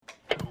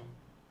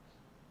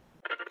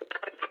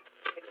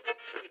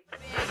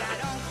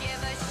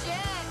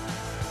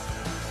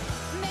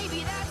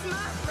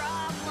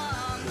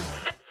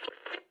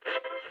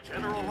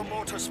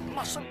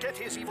mustn't get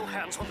his evil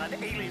hands on that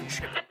alien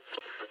ship.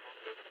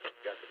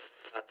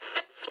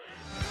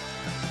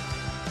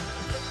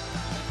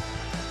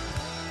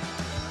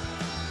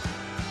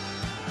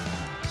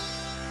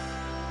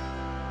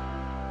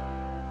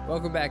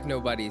 Welcome back,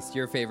 Nobodies,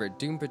 your favorite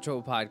Doom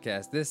Patrol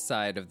podcast this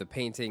side of the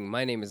painting.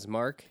 My name is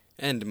Mark.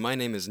 And my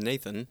name is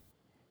Nathan.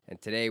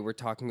 And today we're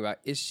talking about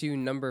issue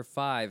number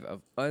 5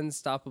 of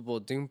Unstoppable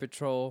Doom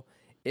Patrol.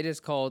 It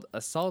is called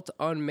Assault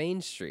on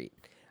Main Street.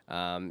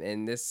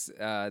 And this,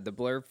 the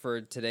blurb for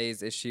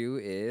today's issue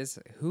is,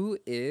 Who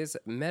is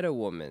Meta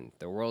Woman?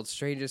 The world's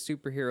strangest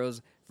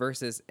superheroes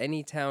versus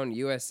Anytown,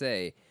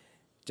 USA.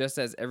 Just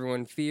as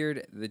everyone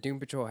feared, the Doom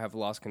Patrol have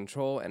lost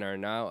control and are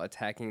now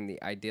attacking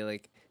the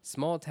idyllic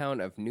small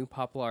town of New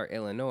Poplar,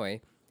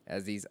 Illinois.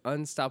 As these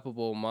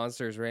unstoppable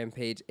monsters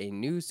rampage, a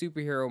new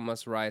superhero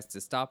must rise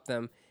to stop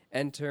them.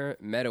 Enter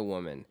Meta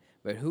Woman.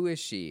 But who is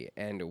she,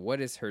 and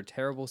what is her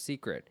terrible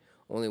secret?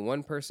 Only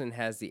one person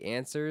has the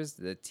answers,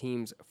 the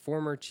team's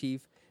former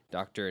chief,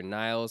 Dr.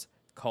 Niles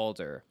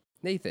Calder.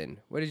 Nathan,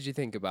 what did you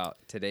think about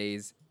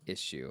today's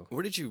issue?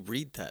 Where did you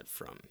read that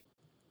from?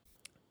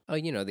 Oh,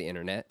 you know, the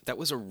internet. That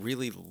was a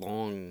really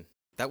long...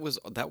 That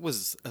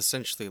was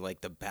essentially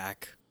like the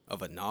back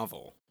of a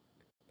novel.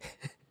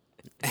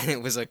 And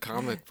it was a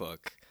comic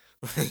book.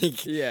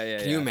 Like, Yeah.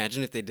 Can you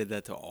imagine if they did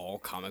that to all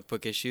comic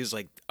book issues?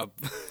 Like, about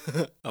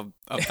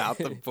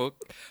the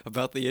book,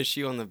 about the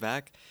issue on the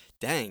back?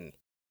 Dang.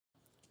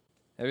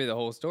 That'd be the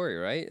whole story,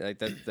 right? Like,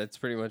 that's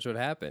pretty much what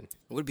happened.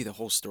 It would be the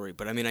whole story.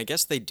 But, I mean, I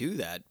guess they do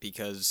that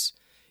because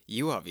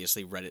you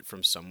obviously read it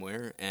from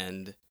somewhere,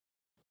 and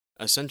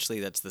essentially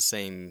that's the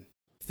same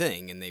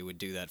thing, and they would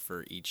do that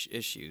for each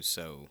issue.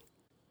 So,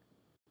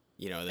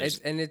 you know, there's...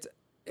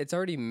 It's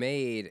already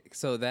made,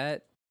 so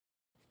that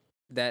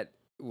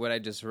what I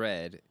just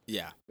read,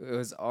 yeah,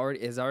 has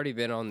already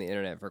been on the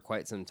internet for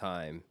quite some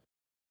time,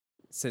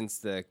 since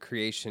the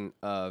creation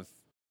of,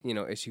 you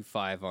know, issue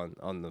 5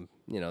 on the,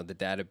 you know, the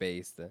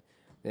database, the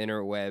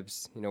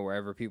interwebs, you know,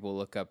 wherever people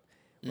look up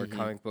where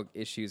comic book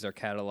issues are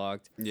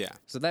cataloged. Yeah.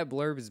 So that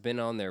blurb has been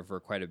on there for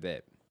quite a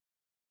bit.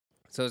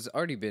 So it's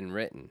already been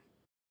written.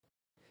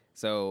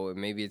 So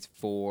maybe it's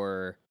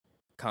for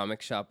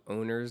comic shop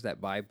owners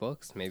that buy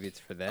books. Maybe it's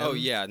for them. Oh,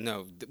 yeah,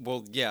 no.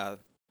 Well, yeah.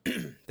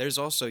 There's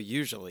also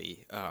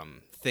usually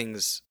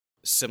things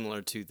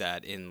similar to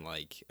that in,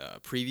 like,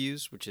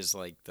 previews, which is,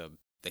 like, the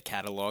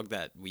catalog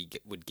that we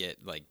would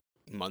get, like,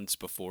 months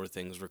before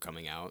things were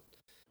coming out.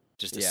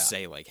 Just to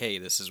say, like, hey,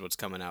 this is what's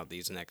coming out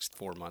these next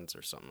 4 months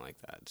or something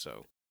like that.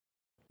 So,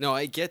 no,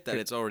 I get that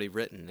it's already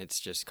written. It's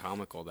just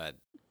comical that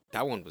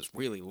one was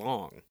really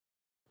long.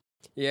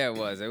 Yeah, it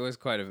was. It was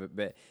quite a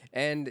bit.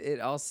 And it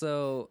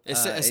also...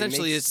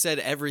 essentially, it said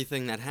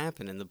everything that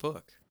happened in the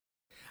book.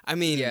 I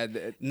mean,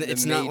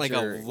 it's not like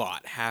a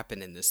lot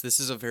happened in this. This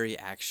is a very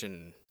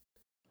action...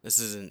 This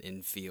is an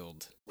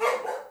infield...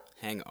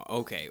 Hang on.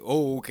 Okay.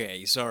 Oh,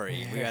 okay.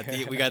 Sorry.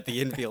 We got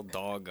the infield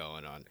dog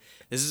going on.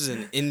 This is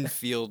an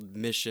infield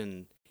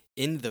mission...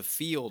 In the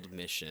field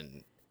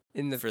mission...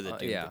 for the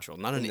Doom Patrol,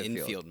 not an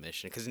infield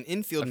mission. Because an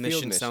infield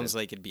mission sounds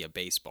like it'd be a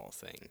baseball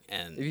thing.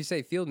 And if you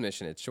say field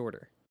mission, it's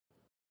shorter.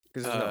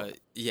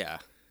 Yeah,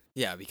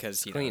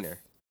 because you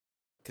cleaner.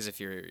 Because if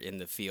you're in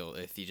the field,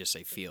 if you just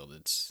say field,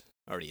 it's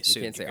already assumed.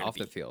 You can't say off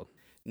the field.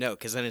 No,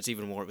 because then it's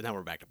even more. Now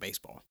we're back to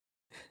baseball.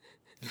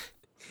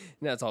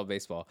 No, it's all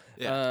baseball.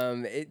 Yeah.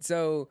 It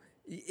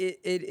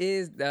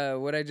is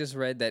what I just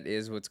read. That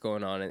is what's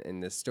going on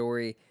in this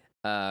story.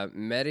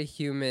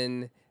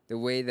 Metahuman, the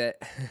way that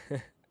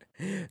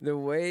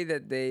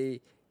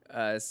they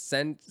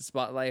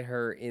spotlight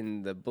her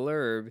in the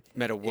blurb.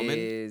 Meta woman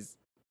is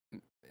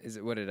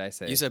it, what did I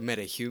say? You said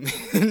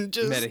metahuman.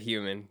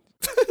 Metahuman.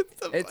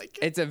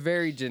 It's a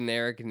very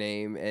generic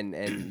name,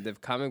 and the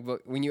comic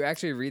book. When you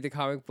actually read the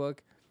comic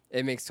book,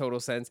 it makes total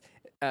sense.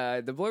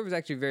 The blurb is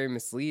actually very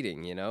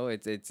misleading. You know,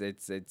 it's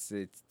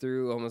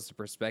through almost the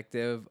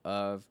perspective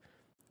of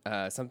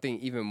something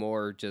even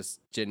more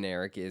just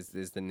generic. Is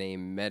the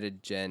name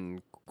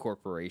MetaGen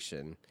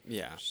Corporation?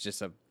 Yeah, it's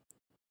just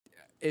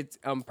it's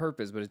on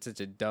purpose, but it's such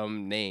a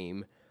dumb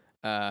name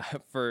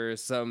for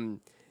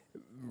some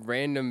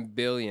random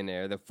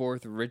billionaire, the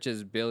 4th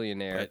richest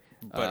billionaire,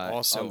 but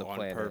also on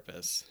planet.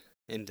 Purpose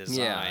in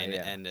design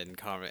and in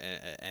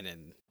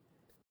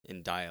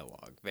in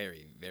dialogue,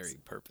 very, very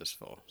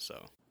purposeful.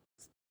 So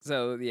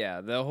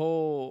yeah, the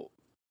whole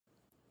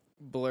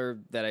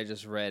blurb that I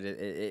just read,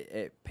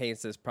 it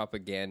paints this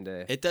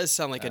propaganda. It does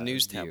sound like a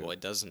news tabloid,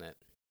 doesn't it?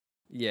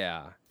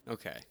 Yeah.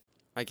 Okay,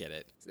 I get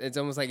it. It's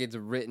almost like it's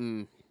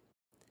written.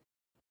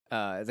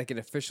 It's like an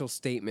official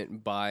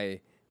statement by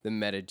the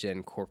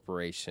MetaGen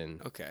Corporation.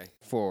 Okay.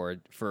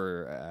 For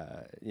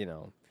you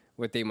know,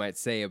 what they might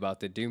say about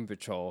the Doom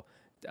Patrol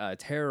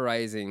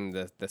terrorizing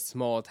the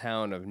small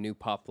town of New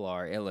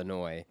Poplar,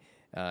 Illinois.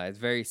 It's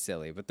very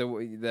silly, but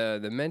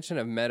the mention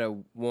of Meta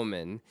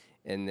Woman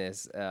in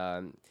this,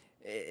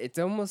 it's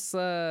almost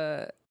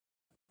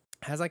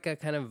has like a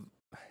kind of,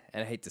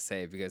 and I hate to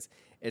say it because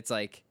it's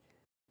like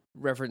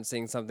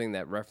referencing something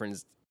that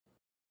referenced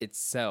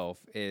itself,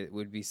 it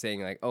would be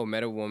saying like, oh,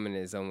 Meta Woman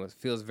is almost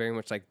feels very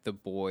much like The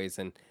Boys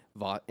and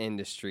Vought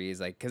Industries,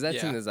 like, because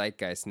that's in the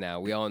zeitgeist now.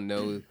 We all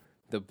know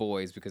The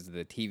Boys because of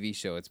the TV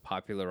show. It's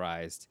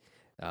popularized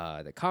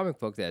the comic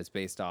book that it's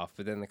based off,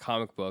 but then the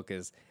comic book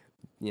is,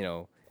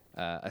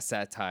 a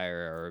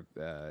satire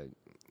or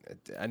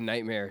a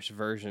nightmarish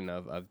version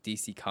of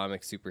DC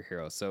Comics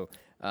superheroes. So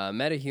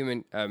Meta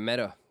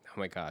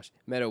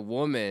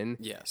Woman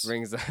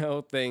brings the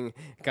whole thing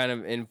kind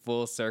of in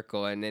full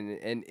circle and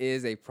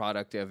is a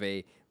product of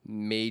a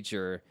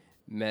major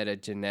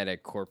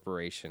metagenetic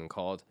corporation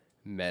called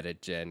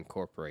Metagen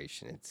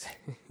Corporation. It's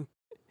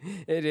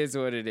it is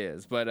what it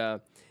is.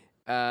 But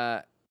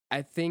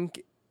I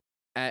think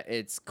at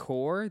its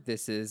core,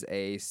 this is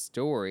a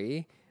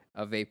story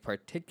of a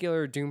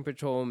particular Doom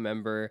Patrol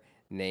member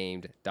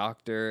named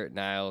Dr.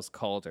 Niles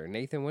Calder.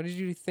 Nathan, what did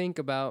you think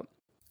about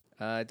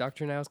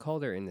Dr. Niles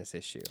Calder in this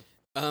issue?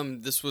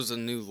 This was a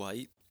new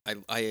light.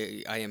 I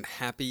am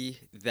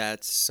happy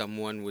that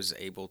someone was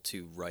able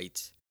to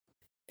write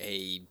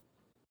a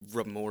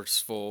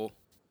remorseful,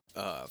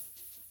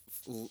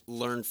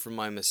 learn from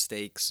my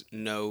mistakes,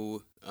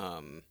 no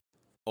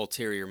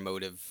ulterior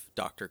motive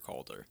Dr.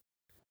 Calder.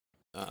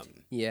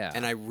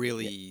 And I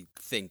really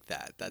think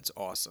that's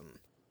awesome.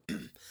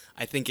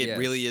 I think it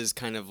really is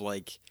kind of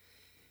like,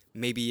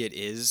 maybe it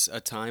is a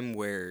time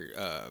where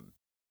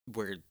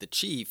the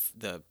chief,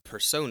 the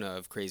persona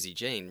of Crazy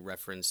Jane,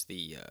 referenced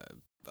the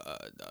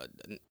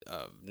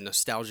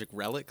nostalgic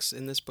relics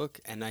in this book,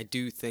 and I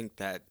do think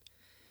that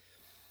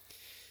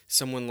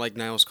someone like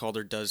Niles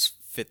Calder does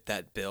fit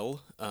that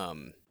bill.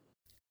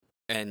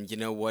 And you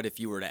know what? If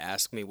you were to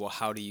ask me, well,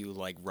 how do you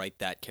write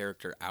that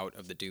character out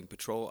of the Doom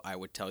Patrol? I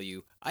would tell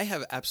you, I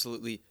have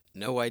absolutely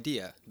no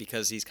idea,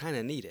 because he's kind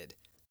of needed,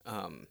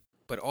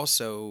 but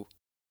also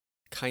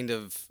kind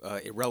of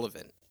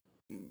irrelevant.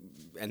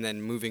 And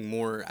then moving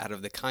more out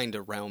of the kind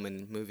of realm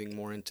and moving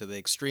more into the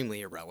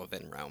extremely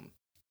irrelevant realm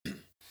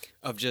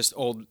of just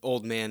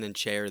old man in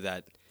chair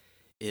that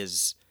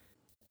is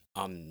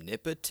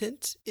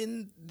omnipotent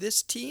in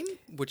this team,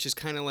 which is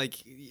kind of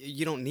like,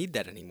 you don't need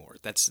that anymore.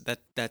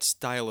 That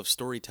style of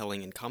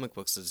storytelling in comic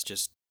books is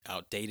just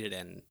outdated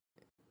and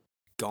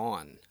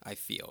gone, I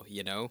feel,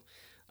 kind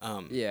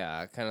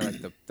of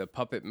like the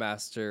puppet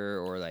master,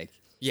 or like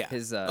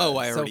his I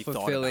already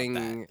self-fulfilling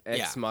thought about that.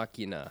 ex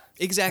machina.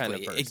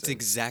 Exactly. Kind of It's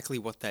exactly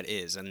what that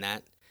is, and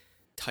that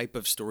type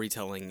of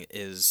storytelling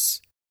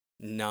is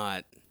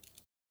not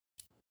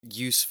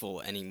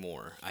useful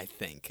anymore, I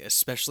think,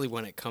 especially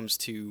when it comes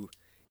to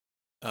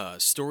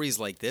stories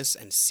like this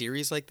and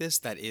series like this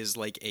that is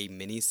like a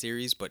mini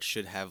series but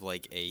should have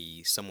like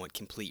a somewhat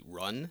complete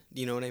run.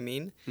 Do you know what I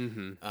mean?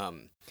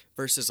 Mm-hmm.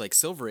 Versus like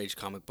Silver Age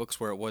comic books,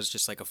 where it was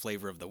just like a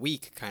flavor of the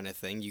week kind of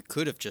thing. You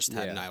could have just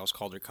had Niles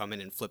Calder come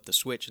in and flip the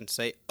switch and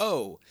say,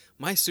 "Oh,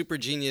 my super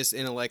genius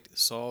intellect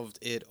solved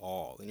it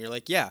all," and you're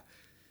like, "Yeah,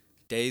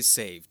 days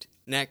saved."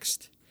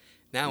 Next,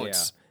 now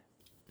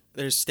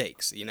there's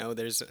stakes.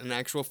 There's an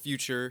actual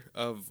future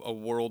of a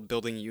world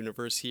building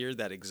universe here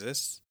that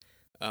exists.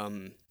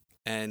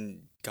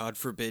 And God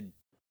forbid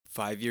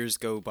 5 years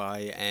go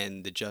by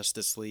and the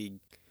Justice League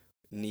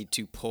need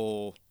to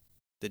pull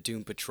the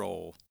Doom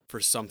Patrol for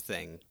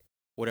something,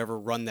 whatever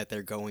run that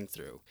they're going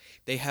through.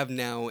 They have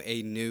now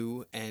a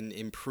new and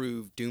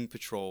improved Doom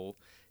Patrol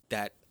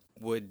that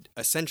would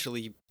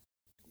essentially,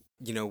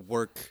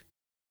 work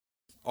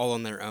all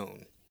on their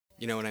own.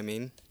 You know what I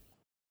mean?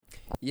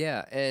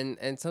 Yeah,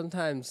 and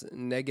sometimes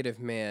Negative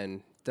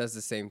Man does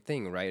the same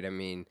thing, right? I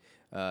mean,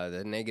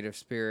 the Negative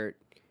Spirit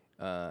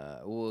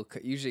will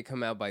usually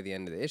come out by the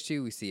end of the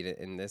issue. We see it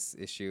in this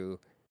issue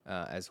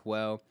as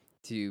well,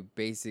 to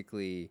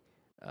basically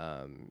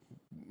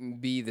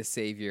be the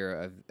savior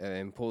of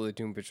and pull the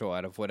Doom Patrol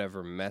out of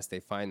whatever mess they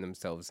find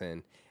themselves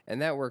in,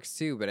 and that works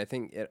too. But I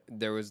think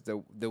there was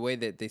the way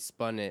that they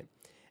spun it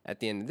at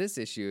the end of this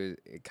issue.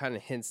 It kind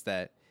of hints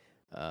that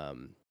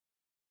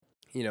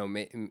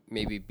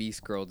maybe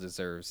Beast Girl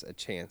deserves a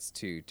chance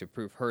to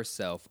prove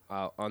herself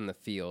out on the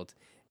field,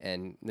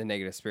 and the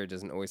Negative Spirit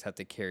doesn't always have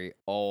to carry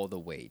all the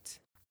weight.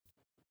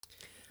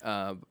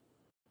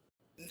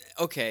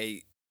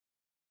 Okay.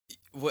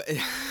 What?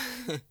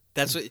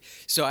 That's what.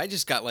 So I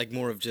just got like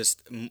more of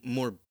just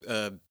more,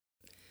 and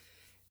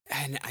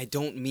I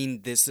don't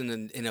mean this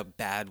in a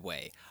bad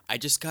way. I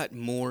just got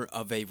more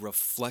of a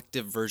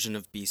reflective version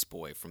of Beast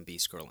Boy from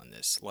Beast Girl in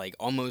this, like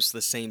almost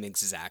the same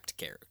exact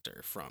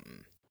character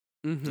from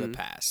the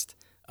past.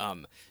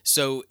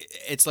 So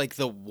it's like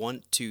the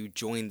want to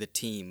join the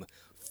team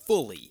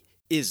fully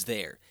is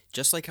there,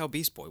 just like how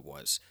Beast Boy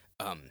was.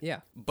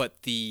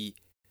 But the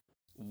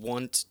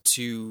want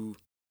to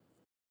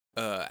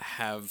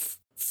have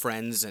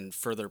friends and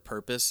further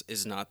purpose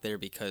is not there,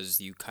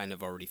 because you kind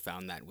of already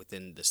found that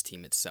within this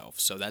team itself.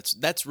 So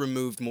that's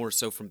removed more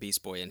so from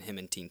Beast Boy and him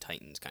and Teen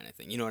Titans kind of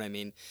thing. You know what I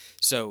mean?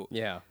 So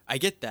I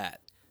get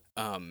that.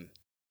 The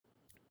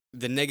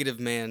Negative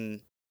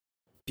Man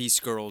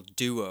Beast Girl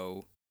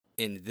duo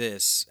in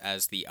this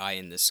as the eye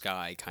in the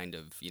sky kind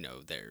of,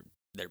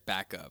 their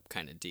backup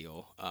kind of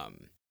deal.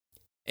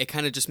 it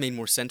kind of just made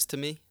more sense to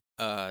me,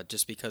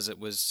 just because it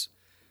was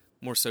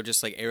more so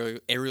just like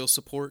aerial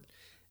support,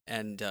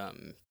 and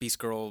Beast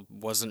Girl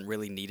wasn't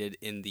really needed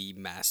in the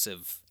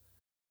massive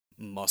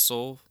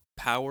muscle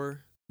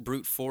power,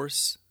 brute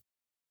force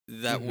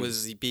that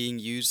was being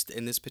used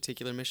in this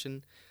particular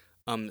mission.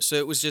 So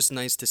it was just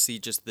nice to see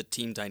just the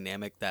team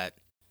dynamic that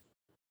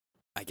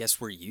I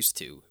guess we're used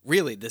to.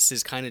 Really, this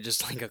is kind of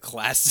just like a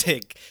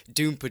classic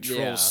Doom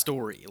Patrol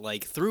story.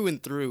 Like, through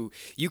and through,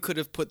 you could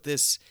have put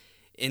this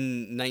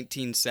in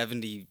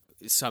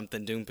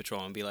 1970-something Doom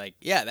Patrol and be like,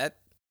 yeah, that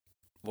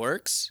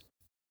works.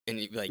 And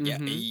you'd be like, yeah,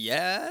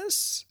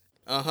 yes.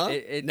 Uh-huh.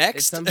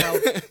 Next.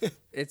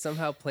 It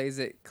somehow plays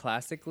it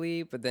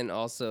classically, but then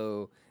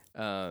also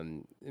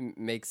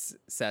makes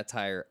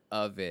satire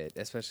of it.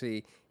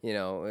 Especially,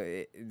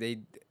 they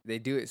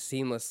do it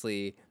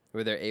seamlessly,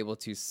 where they're able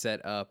to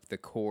set up the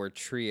core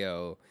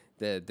trio,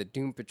 the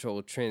Doom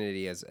Patrol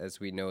Trinity, as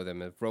we know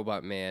them, of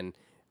Robot Man,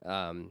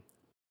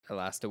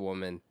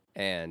 Elasti-Woman,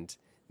 and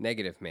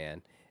Negative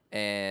Man,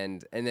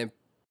 and then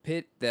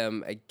pit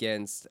them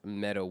against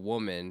Meta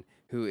Woman,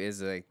 who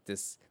is like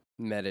this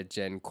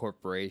Metagen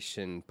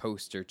Corporation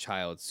poster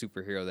child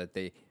superhero that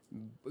they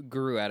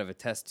grew out of a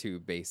test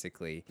tube,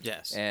 basically.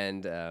 Yes.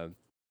 And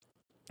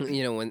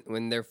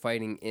when they're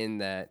fighting in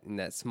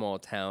that small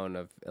town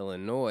of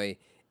Illinois,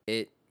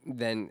 it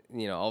then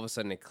all of a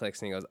sudden it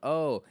clicks and he goes,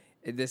 oh,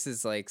 this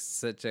is like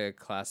such a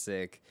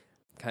classic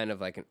kind of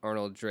like an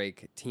Arnold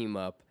Drake team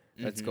up.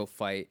 Let's go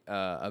fight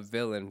a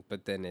villain,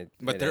 but then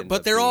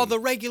they're all the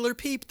regular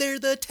people. They're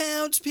the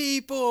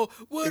townspeople.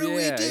 What do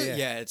we do?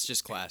 Yeah, it's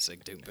just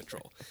classic Doom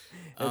Patrol.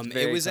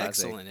 It was classic.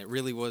 Excellent. It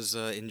really was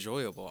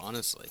enjoyable,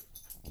 honestly.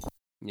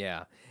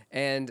 Yeah,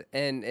 and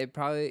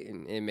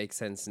it makes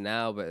sense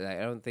now, but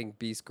I don't think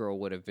Beast Girl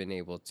would have been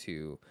able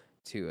to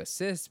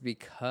assist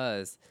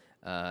because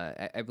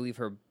I believe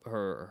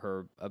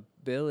her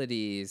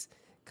abilities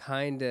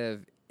kind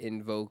of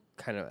invoke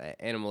kind of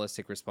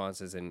animalistic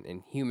responses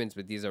in humans,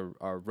 but these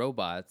are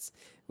robots,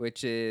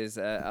 which is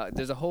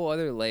there's a whole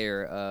other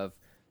layer of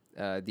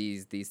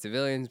these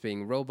civilians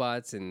being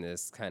robots in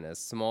this kind of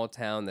small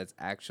town that's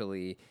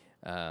actually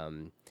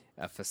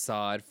a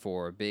facade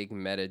for a big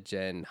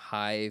Metagen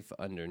hive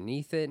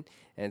underneath it.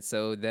 And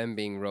so them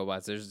being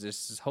robots, there's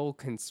this whole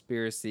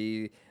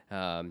conspiracy,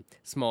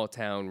 small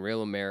town,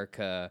 real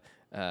America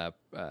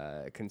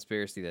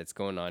conspiracy that's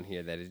going on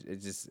here, that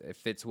it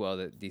fits well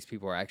that these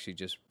people are actually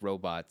just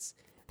robots.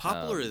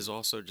 Poplar is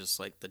also just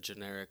like the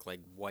generic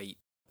like white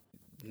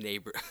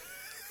neighbor.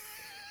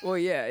 Well,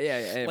 yeah.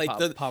 And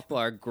like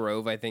Poplar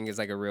Grove, I think, is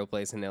like a real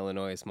place in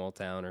Illinois, a small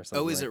town or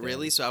something. Oh, is like it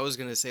really? So I was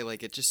gonna say,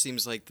 like, it just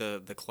seems like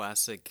the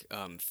classic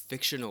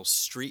fictional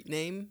street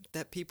name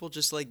that people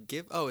just like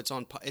give. Oh, it's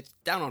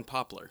down on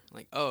Poplar.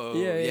 Like,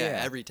 oh yeah,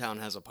 every town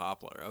has a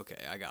Poplar. Okay,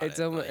 I got it.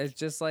 It's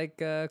just like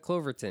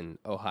Cloverton,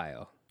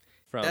 Ohio.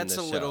 From that's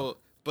the a show. Little,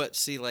 but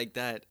see, like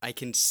that, I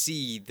can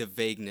see the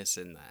vagueness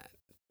in that,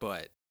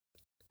 but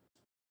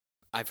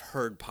I've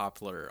heard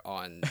Poplar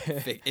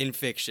in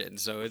fiction,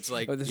 so it's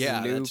like, this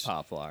is new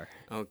Poplar.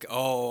 Okay.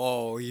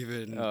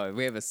 Even. Oh,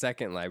 we have a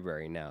second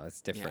library now.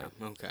 It's different.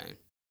 Yeah. Okay.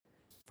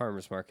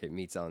 Farmers Market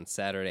meets on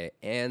Saturday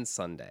and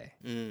Sunday.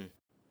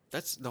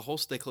 That's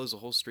they close the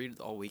whole street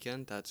all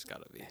weekend. That's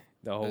gotta be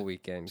the whole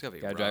weekend. It's gotta be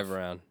gotta rough. Drive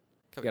around.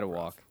 Gotta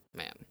walk.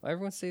 Man. Well,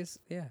 everyone says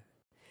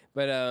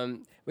but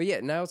yeah,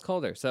 Niles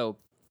Calder. So.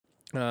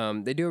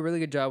 They do a really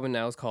good job with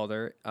Niles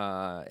Calder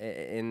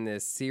in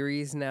this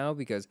series now,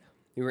 because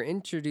we were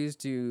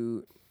introduced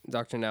to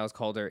Dr. Niles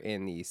Calder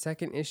in the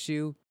second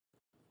issue.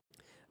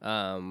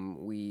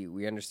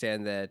 We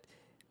understand that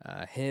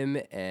him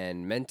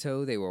and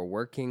Mento, they were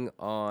working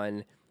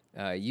on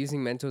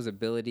using Mento's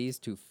abilities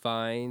to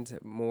find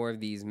more of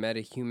these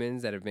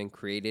metahumans that have been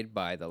created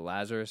by the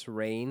Lazarus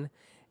Rain.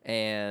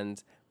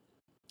 And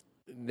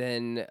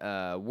then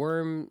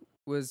Worm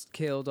was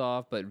killed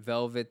off, but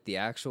Velvet, the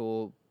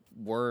actual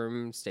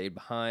Worm, stayed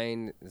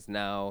behind, is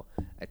now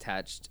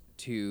attached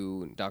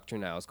to Dr.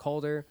 Niles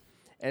Calder.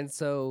 And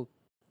so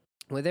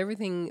with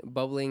everything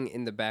bubbling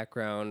in the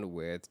background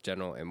with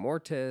General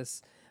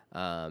Immortus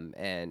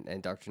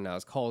and Dr.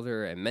 Niles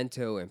Calder and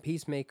Mento and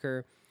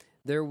Peacemaker,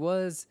 there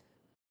was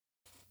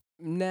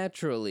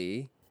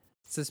naturally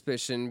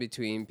suspicion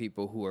between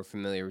people who are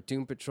familiar with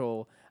Doom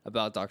Patrol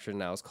about Dr.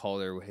 Niles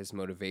Calder, what his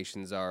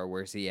motivations are,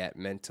 where's he at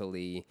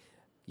mentally,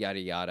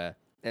 yada yada.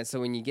 And so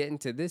when you get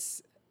into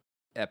this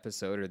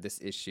episode or this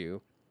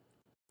issue,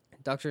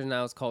 Dr.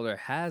 Niles Calder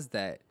has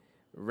that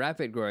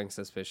rapid growing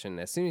suspicion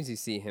as soon as you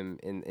see him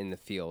in the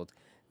field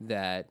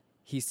that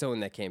he's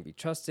someone that can't be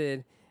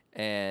trusted.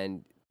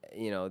 And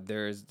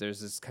there's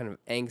this kind of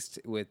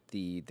angst with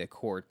the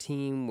core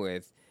team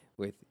with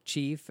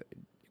Chief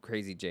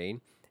Crazy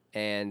Jane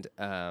and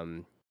I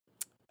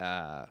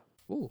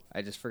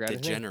just forgot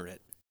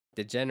Degenerate.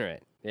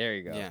 Degenerate. There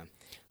you go. Yeah,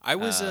 I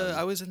was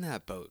in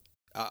that boat.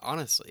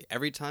 Honestly,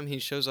 every time he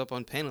shows up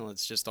on panel,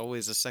 it's just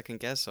always a second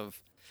guess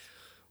of,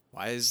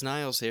 why is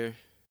Niles here?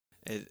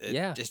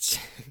 It's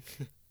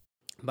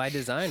by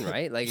design,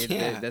 right? Like,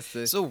 that's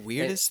the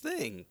weirdest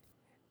thing.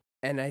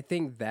 And I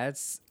think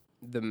that's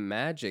the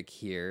magic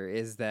here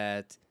is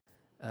that,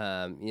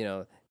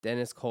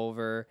 Dennis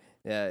Culver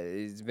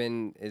has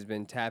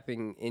been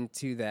tapping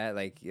into that,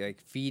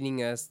 like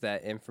feeding us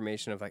that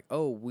information of like,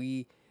 oh,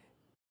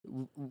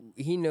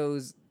 he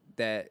knows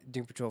that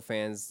Doom Patrol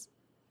fans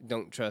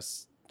don't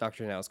trust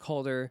Dr. Niles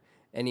Calder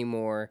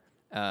anymore.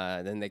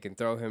 Then they can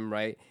throw him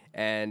right,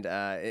 and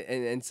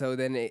so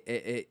then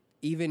it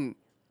even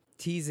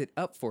tees it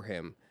up for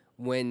him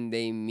when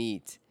they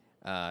meet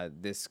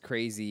this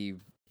crazy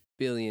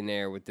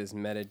billionaire with this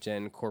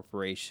Metagen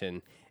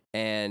corporation,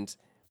 and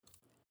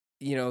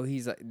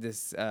he's like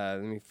this.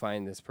 Let me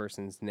find this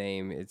person's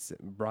name. It's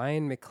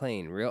Brian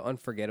McLean, real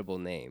unforgettable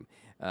name.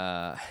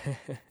 And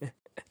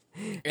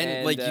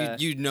like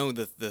you know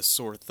the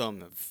sore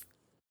thumb of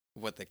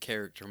what the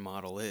character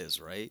model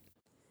is, right?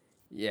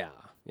 Yeah.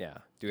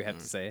 Do we have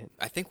to say it?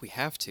 I think we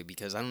have to,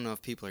 because I don't know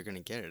if people are gonna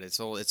get it. It's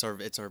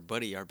our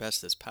buddy, our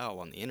bestest pal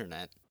on the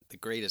internet, the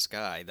greatest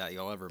guy that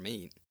you'll ever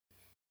meet.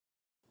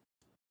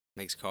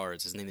 Makes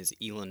cards. His name is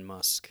Elon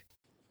Musk.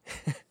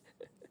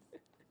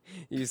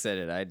 You said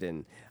it. I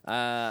didn't.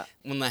 Well,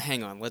 now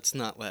hang on. Let's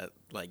not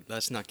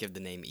give the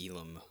name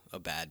Elam a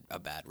bad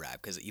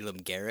rap, because Elam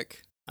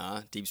Garrick,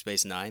 Deep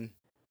Space Nine.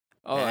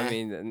 Oh, I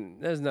mean,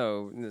 there's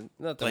nothing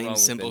Plain wrong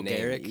simple with the name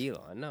Garrick.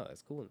 Elon. No,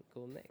 it's cool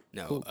name.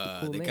 No,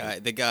 cool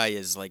name. the guy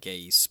is like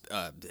is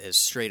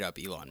straight up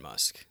Elon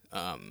Musk,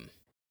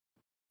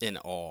 in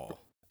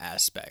all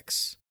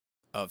aspects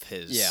of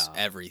his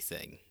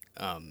everything.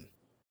 And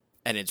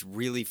it's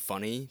really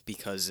funny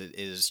because it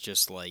is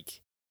just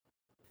like,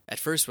 at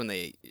first when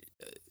they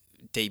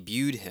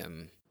debuted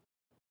him,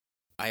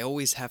 I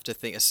always have to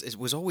think it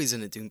was always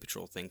in a Doom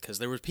Patrol thing, because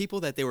there were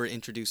people that they were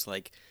introduced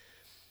like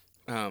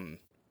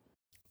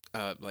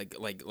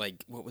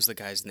what was the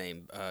guy's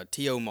name?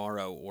 T.O.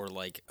 Morrow, or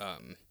like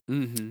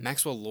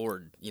Maxwell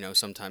Lord,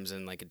 sometimes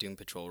in like a Doom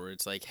Patrol, where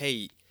it's like,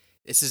 hey,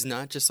 this is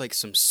not just like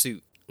some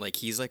suit. Like,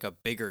 he's like a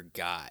bigger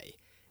guy.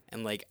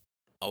 And like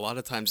a lot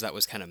of times that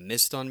was kind of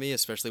missed on me,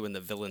 especially when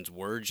the villains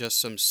were just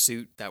some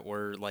suit that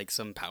were like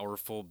some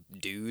powerful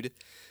dude.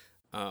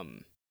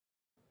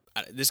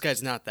 This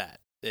guy's not that.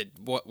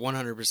 It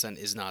 100%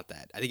 is not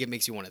that. I think it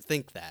makes you want to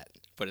think that,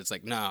 but it's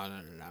like, no.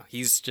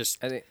 He's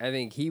just. I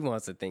think he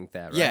wants to think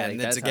that, right? Yeah, like, and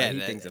that's again,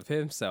 how he thinks of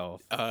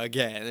himself.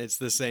 Again, it's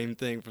the same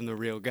thing from the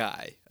real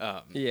guy.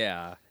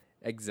 Yeah,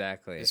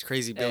 exactly. This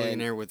crazy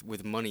billionaire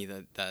with money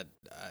that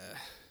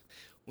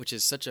which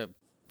is such a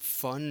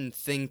fun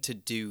thing to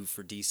do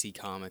for DC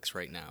Comics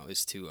right now,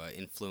 is to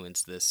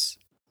influence this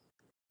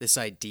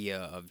idea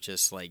of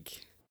just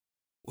like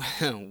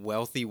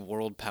wealthy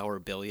world power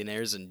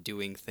billionaires and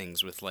doing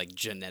things with like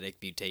genetic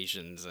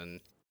mutations and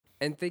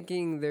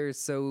thinking they're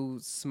so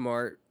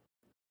smart,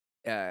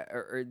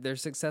 or they're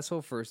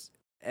successful for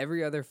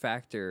every other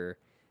factor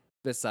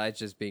besides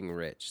just being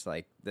rich.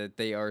 Like that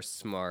they are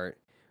smart,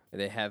 or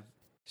they have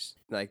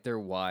like they're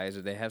wise,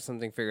 or they have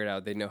something figured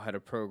out. They know how to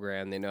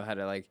program. They know how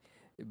to like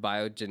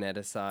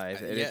biogeneticize,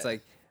 and it's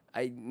like,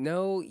 I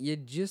know you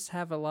just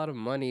have a lot of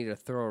money to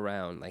throw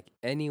around. Like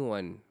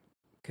anyone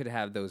could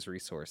have those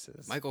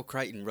resources. Michael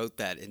Crichton wrote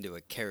that into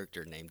a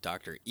character named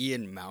Dr.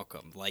 Ian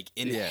Malcolm. Like,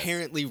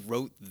 inherently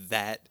wrote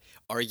that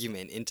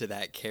argument into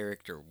that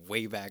character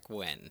way back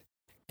when.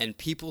 And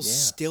people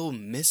still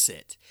miss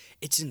it.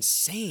 It's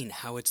insane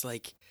how it's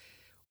like,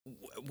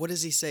 what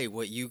does he say?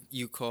 What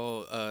you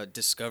call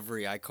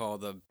discovery, I call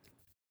the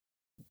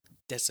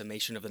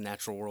decimation of the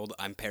natural world.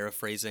 I'm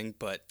paraphrasing,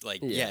 but like,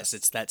 yes,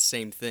 it's that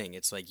same thing.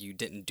 It's like, you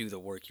didn't do the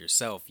work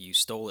yourself. You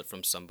stole it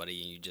from somebody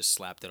and you just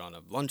slapped it on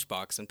a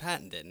lunchbox and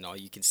patented it, and all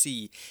you can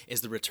see is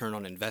the return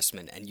on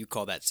investment, and you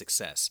call that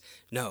success.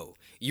 No,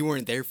 you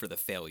weren't there for the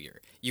failure.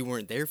 You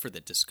weren't there for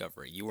the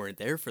discovery. You weren't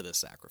there for the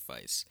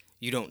sacrifice.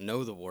 You don't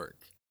know the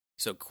work.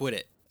 So quit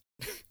it.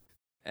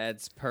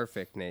 That's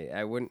perfect, Nate.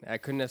 I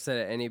couldn't have said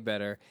it any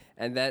better.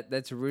 And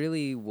that's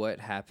really what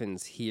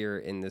happens here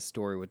in this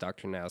story with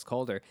Dr. Niles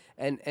Calder.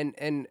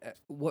 And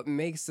what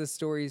makes the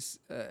stories,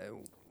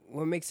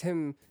 what makes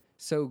him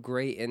so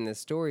great in this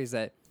story is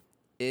that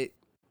it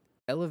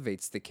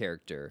elevates the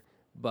character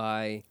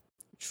by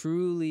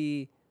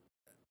truly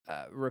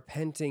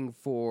repenting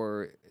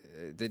for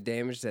the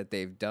damage that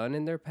they've done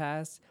in their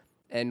past.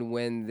 And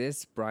when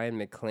this Brian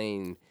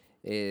McLean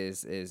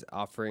is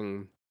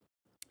offering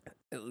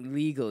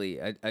legally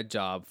a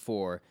job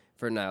for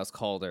Niles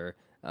Calder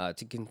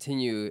to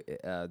continue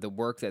the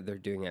work that they're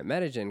doing at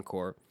Metagen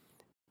Corp,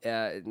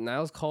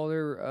 Niles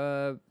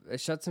Calder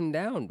shuts him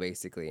down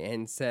basically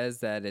and says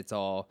that it's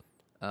all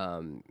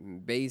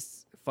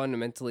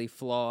fundamentally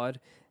flawed,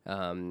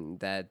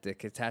 that the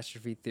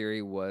catastrophe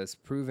theory was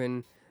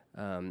proven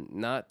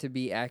not to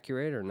be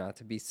accurate or not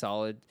to be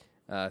solid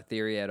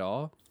theory at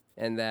all,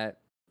 and that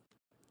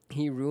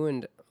he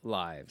ruined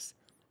lives.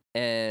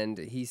 And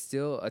he's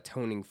still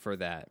atoning for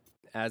that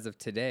as of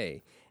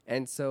today.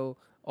 And so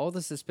all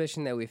the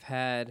suspicion that we've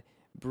had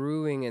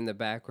brewing in the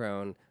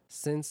background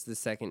since the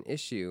second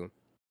issue,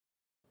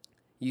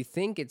 you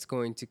think it's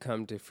going to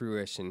come to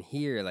fruition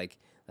here. Like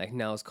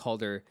Niles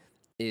Calder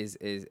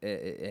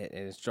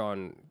is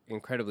drawn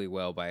incredibly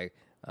well by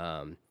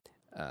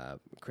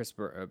Chris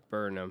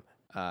Burnham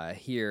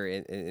here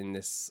in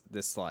this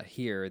slot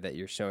here that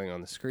you're showing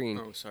on the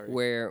screen. Oh, sorry.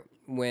 Where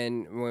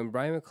when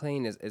Brian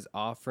McClane is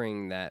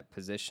offering that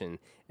position,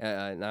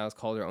 Niles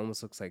Calder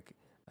almost looks like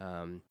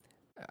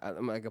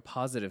a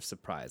positive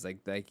surprise.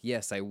 Like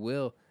yes, I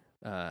will.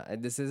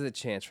 This is a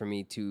chance for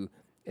me to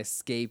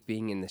escape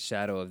being in the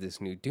shadow of this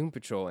new Doom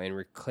Patrol and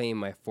reclaim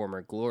my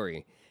former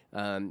glory.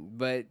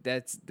 But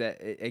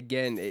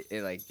again.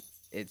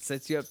 It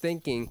sets you up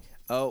thinking,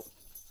 oh,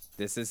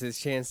 this is his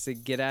chance to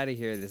get out of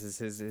here. This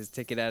is his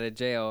ticket out of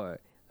jail.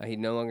 He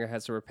no longer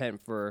has to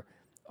repent for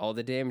all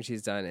the damage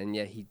he's done, and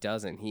yet he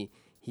doesn't.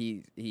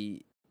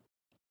 He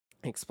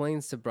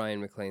explains to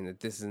Brian McClane that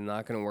this is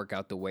not going to work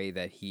out the way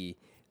that he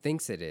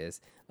thinks it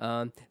is.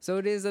 So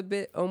it is a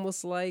bit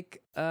almost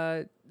like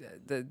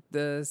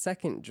the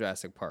second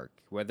Jurassic Park,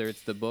 whether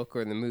it's the book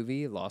or the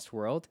movie Lost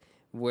World,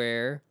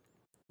 where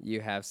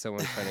you have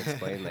someone trying to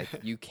explain, like,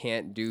 you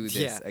can't do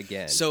this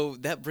again. So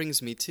that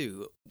brings me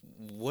to,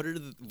 what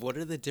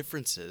are the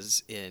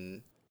differences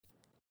in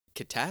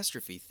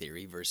catastrophe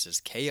theory versus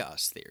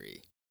chaos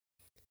theory?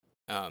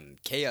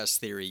 Chaos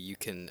theory you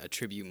can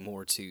attribute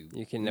more to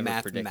you can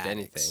never predict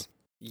anything.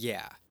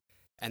 Yeah.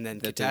 And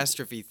then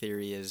catastrophe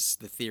theory is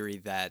the theory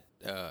that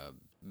a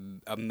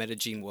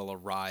metagene will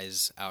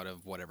arise out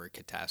of whatever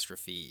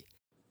catastrophe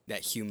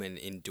that human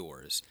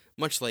endures.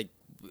 Much like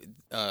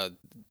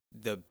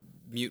the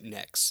Mutant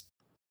X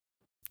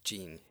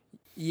gene.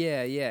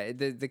 Yeah.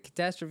 The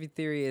catastrophe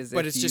theory is...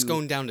 But it's just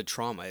going down to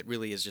trauma. It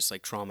really is just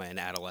like trauma in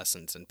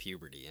adolescence and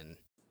puberty and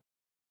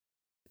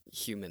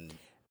human...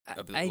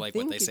 like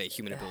what they say,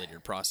 human ability to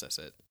process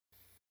it.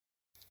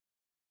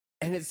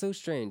 And it's so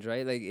strange,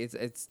 right? Like,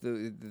 it's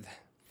the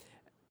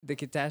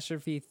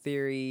catastrophe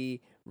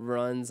theory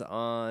runs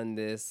on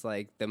this,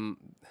 like, the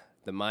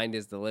mind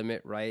is the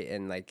limit, right?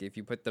 And, like, if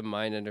you put the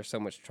mind under so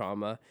much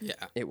trauma,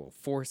 it will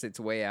force its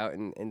way out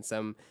in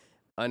some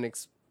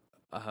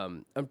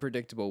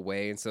unpredictable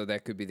way. And so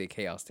that could be the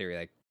chaos theory.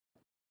 Like,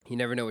 you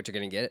never know what you're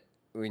going to get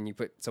when you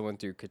put someone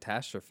through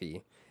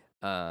catastrophe.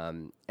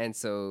 And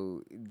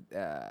so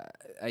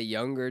a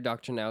younger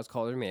Dr. Niles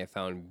Calder may have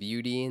found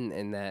beauty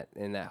in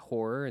that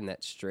horror and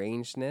that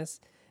strangeness.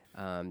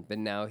 But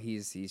now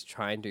he's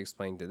trying to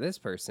explain to this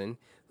person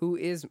who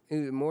is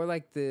more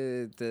like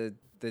the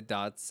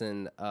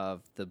Dodson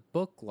of the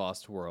book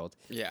Lost World,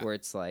 where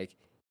it's like,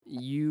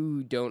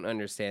 you don't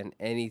understand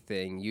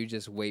anything. You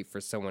just wait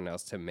for someone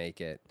else to make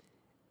it,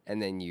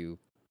 and then you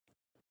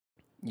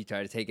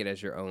try to take it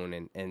as your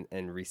own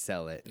and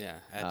resell it.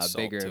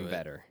 Bigger and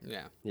better.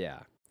 Yeah.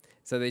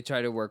 So they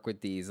try to work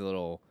with these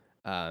little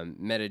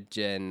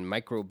metagen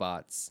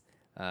microbots,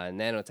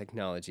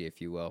 nanotechnology,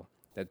 if you will,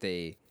 that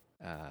they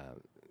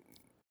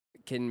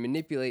can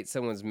manipulate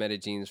someone's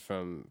metagenes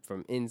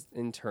from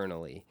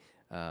internally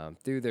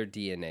through their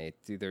DNA,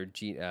 through their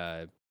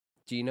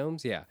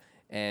genomes,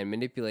 and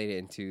manipulate it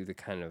into the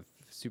kind of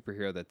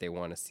superhero that they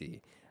want to see.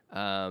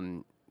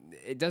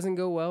 It doesn't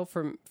go well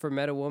for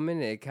Meta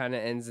Woman. It kind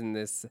of ends in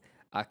this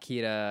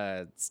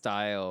Akira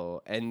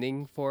style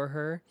ending for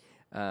her.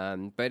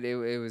 But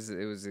it was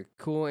a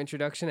cool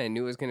introduction. I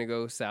knew it was going to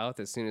go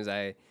south as soon as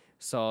I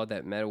saw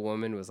that Meta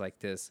Woman was like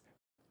this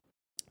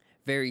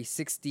very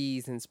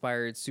 60s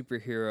inspired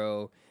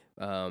superhero,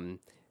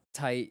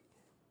 tight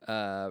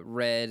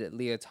red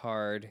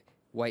leotard,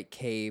 white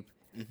cape,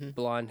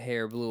 blonde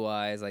hair, blue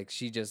eyes. Like,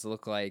 she just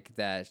looked like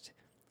that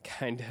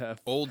kind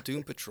of old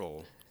Doom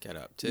Patrol get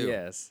up too.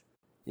 Yes.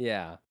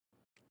 Yeah.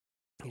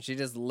 She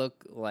just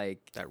looked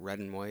like that red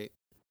and white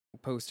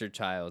poster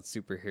child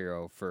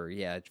superhero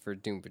for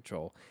Doom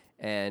Patrol.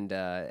 And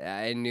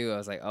I knew, I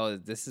was like, oh,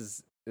 this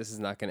is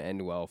not going to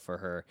end well for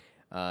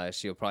her.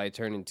 She'll probably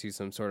turn into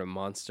some sort of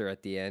monster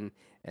at the end.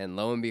 And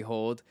lo and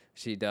behold,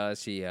 she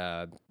does. She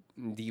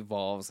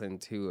devolves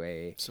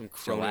into some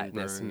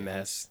gelatinous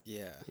mess.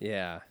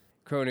 Yeah.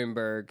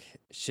 Cronenberg,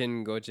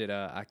 Shin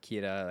Gojira,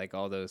 Akira, like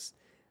all those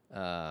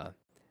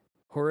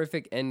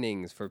horrific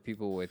endings for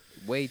people with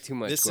way too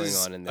much going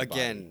on in their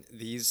body.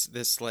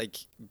 This like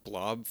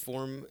blob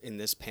form in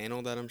this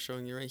panel that I'm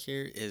showing you right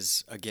here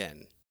is,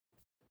 again,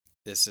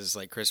 this is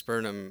like Chris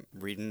Burnham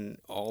reading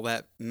all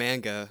that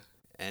manga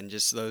and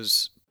just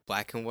those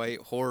black and white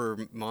horror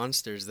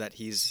monsters that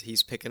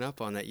he's picking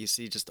up on, that you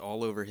see just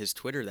all over his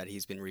Twitter that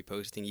he's been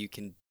reposting. You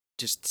can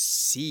just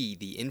see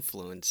the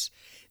influence.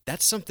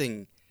 That's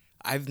something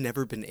I've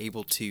never been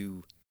able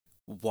to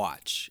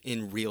watch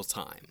in real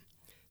time.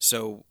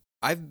 So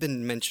I've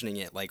been mentioning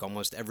it like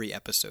almost every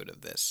episode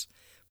of this,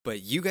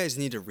 but you guys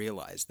need to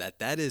realize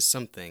that is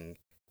something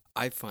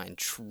I find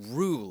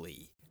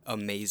truly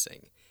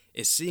amazing,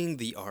 is seeing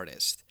the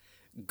artist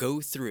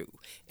go through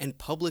and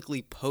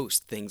publicly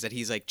post things that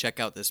he's like, check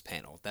out this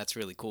panel, that's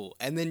really cool.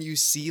 And then you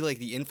see like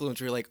the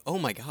influencer, you're like, oh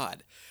my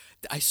God,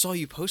 I saw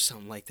you post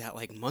something like that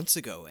like months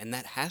ago, and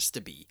that has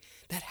to be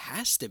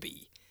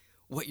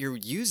what you're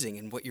using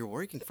and what you're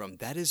working from.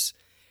 That's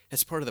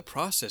part of the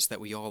process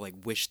that we all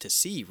like wish to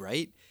see,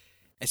 right?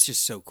 It's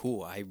just so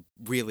cool. I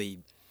really,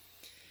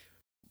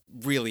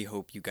 really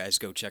hope you guys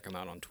go check him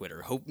out on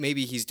Twitter. Hope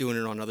maybe he's doing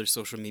it on other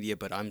social media,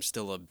 but I'm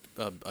still a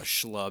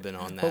schlub and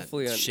on that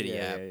shitty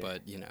app. Yeah.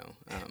 But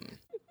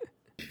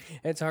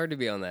it's hard to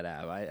be on that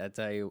app. I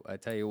tell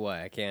you what,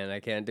 I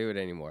can't do it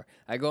anymore.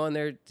 I go on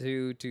there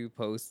to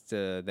post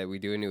that we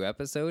do a new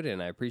episode,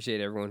 and I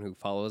appreciate everyone who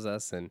follows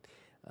us and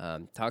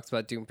talks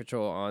about Doom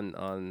Patrol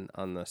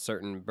on the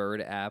certain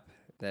bird app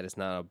that is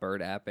not a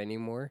bird app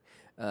anymore.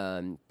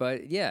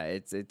 But yeah,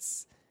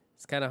 it's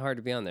kind of hard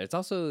to be on there. It's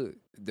also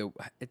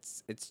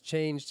it's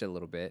changed a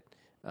little bit.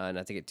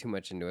 Not to get too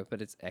much into it,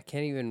 but I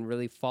can't even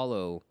really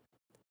follow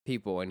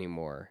people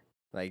anymore.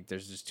 Like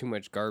there's just too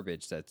much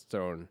garbage that's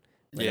thrown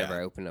whenever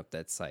I open up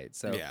that site.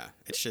 So yeah,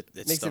 it's stuff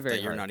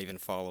that you're not even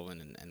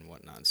following and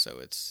whatnot. So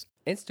it's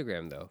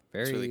Instagram though,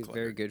 very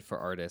good for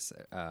artists.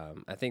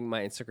 I think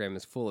my Instagram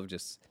is full of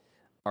just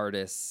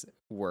artists'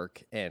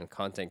 work and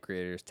content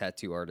creators,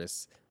 tattoo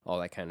artists, all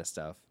that kind of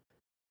stuff.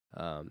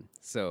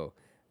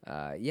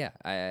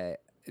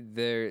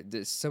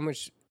 There's so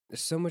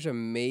much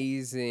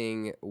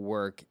amazing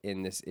work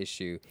in this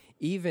issue.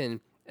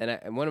 Even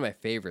and one of my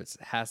favorites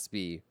has to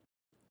be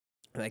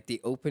like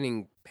the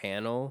opening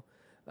panel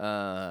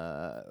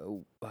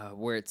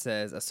where it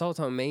says "Assault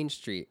on Main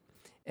Street,"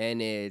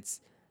 and it's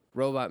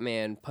Robot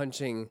Man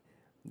punching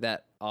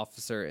that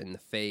officer in the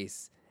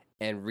face,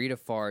 and Rita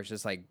Farr is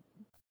just like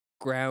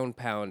ground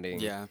pounding.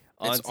 Yeah,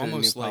 onto it's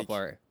almost the new pop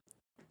art.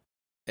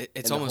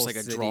 It's almost like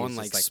a drawn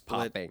like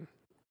split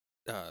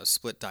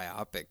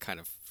dioptic kind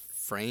of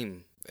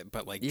frame,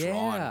 but like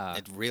drawn.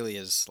 It really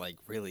is like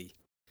really.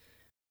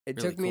 It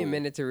really took me a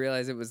minute to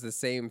realize it was the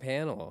same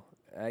panel.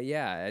 I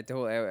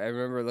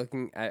remember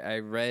looking.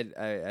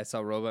 I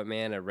saw Robot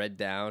Man. I read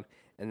down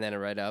and then I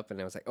read up,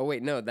 and I was like, oh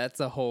wait, no, that's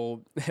the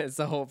whole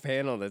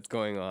panel that's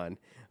going on.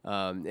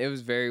 It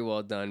was very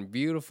well done,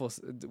 beautiful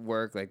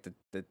work. Like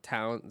the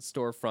town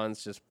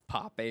storefronts just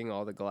popping,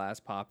 all the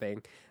glass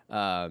popping.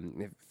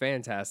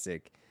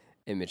 Fantastic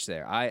image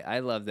there. I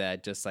love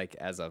that. Just like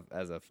as a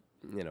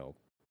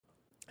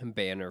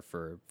banner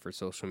for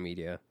social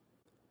media.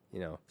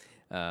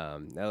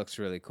 That looks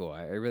really cool.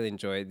 I really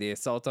enjoyed the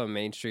Assault on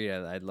Main Street.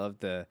 I love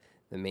the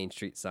Main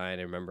Street sign.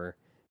 I remember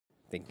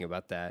thinking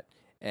about that.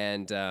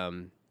 And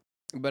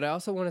but I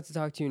also wanted to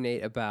talk to you,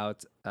 Nate,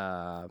 about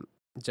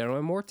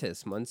General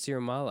Immortus, Monsieur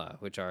Mala,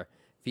 which are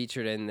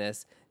featured in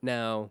this.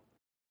 Now,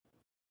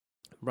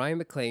 Brian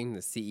McLean, the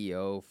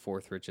CEO,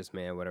 fourth richest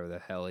man, whatever the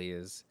hell he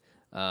is,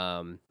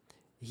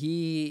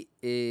 he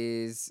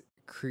is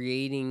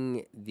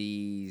creating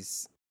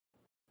these.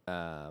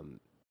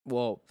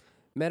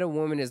 Meta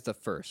Woman is the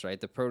first, right?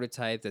 The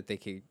prototype that they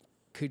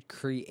could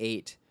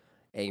create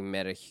a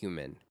meta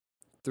human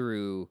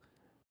through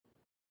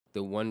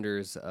the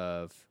wonders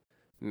of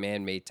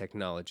man-made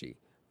technology.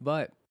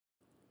 But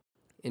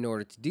in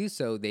order to do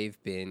so,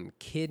 they've been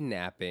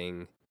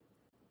kidnapping,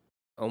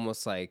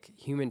 almost like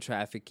human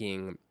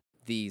trafficking,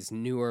 these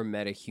newer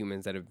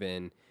meta-humans that have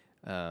been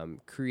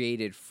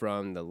created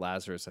from the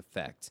Lazarus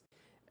effect.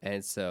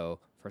 And so,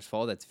 first of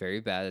all, that's very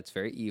bad. That's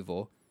very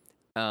evil.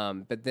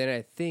 But then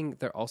I think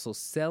they're also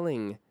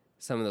selling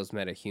some of those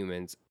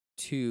metahumans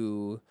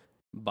to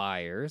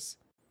buyers.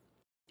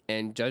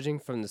 And judging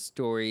from the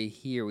story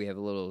here, we have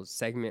a little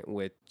segment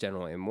with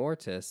General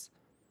Immortus.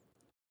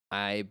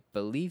 I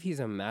believe he's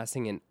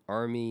amassing an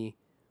army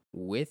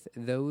with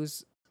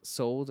those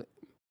sold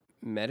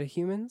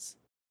metahumans.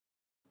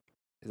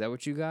 Is that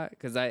what you got?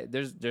 Because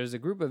there's a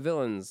group of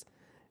villains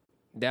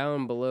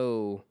down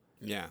below,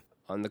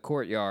 on the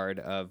courtyard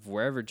of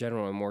wherever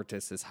General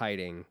Immortus is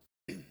hiding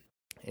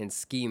and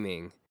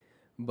scheming,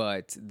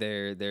 but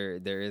there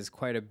is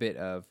quite a bit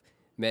of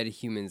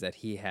metahumans that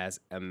he has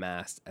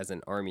amassed as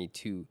an army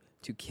to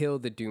kill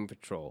the Doom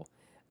Patrol,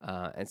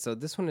 and so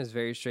this one is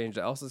very strange.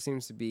 There also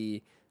seems to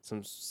be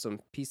some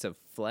piece of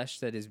flesh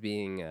that is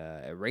being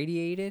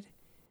irradiated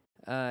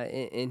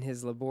in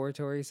his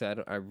laboratory.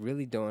 So I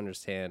really don't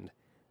understand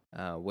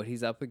what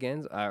he's up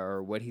against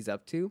or what he's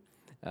up to,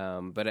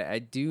 but I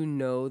do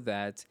know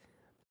that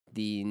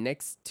the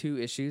next two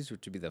issues,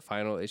 which would be the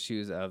final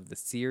issues of the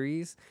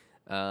series,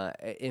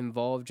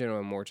 involve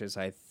General Immortus.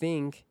 I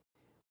think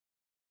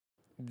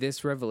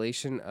this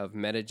revelation of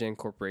Metagen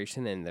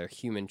Corporation and their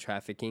human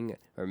trafficking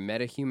or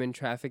meta-human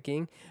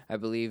trafficking, I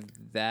believe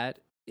that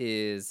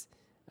is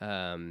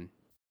the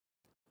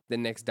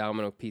next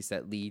domino piece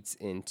that leads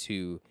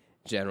into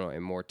General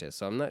Immortus.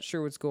 So I'm not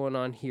sure what's going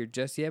on here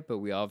just yet, but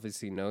we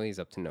obviously know he's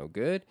up to no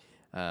good.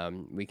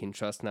 We can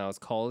trust Niles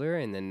Caulder,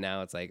 and then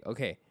now it's like,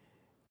 okay,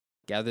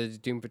 gather the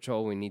Doom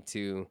Patrol. We need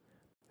to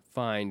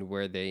find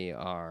where they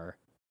are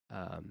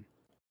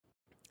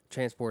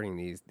transporting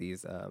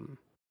these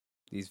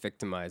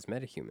victimized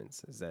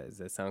metahumans. Does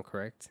that sound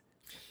correct?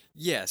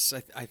 Yes,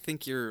 I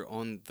think you're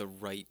on the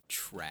right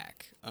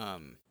track.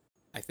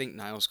 I think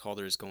Niles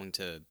Caulder is going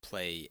to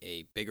play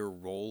a bigger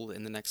role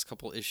in the next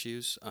couple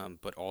issues,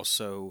 but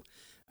also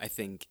I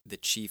think the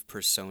chief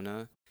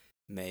persona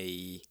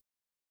may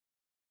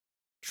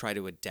try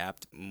to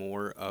adapt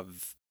more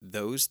of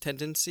those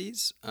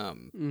tendencies,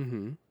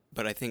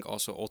 but I think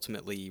also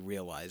ultimately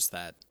realize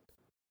that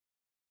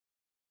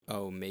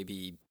oh,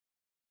 maybe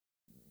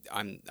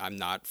I'm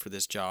not for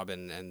this job,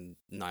 and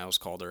Niles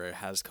Calder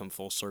has come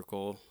full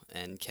circle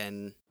and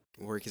can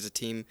work as a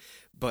team.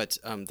 But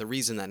the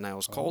reason that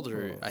Niles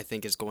Calder, I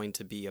think, is going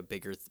to be a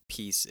bigger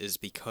piece is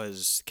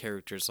because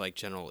characters like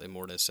General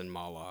Immortus and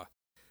Mala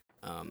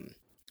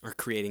are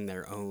creating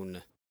their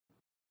own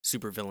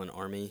supervillain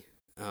army.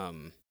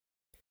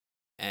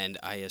 And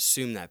I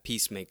assume that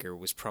Peacemaker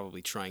was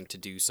probably trying to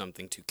do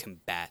something to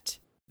combat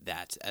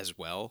that as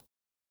well.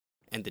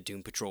 And the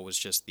Doom Patrol was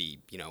just the,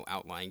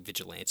 outlying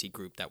vigilante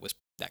group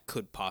that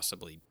could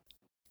possibly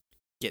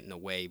get in the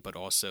way, but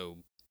also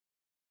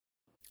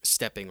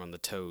stepping on the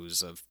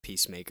toes of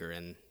Peacemaker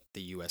and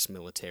the U.S.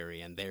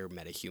 military and their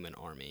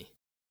metahuman army.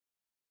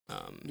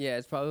 Yeah,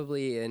 it's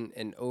probably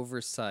an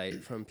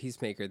oversight from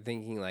Peacemaker,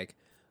 thinking like,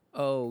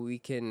 oh, we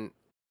can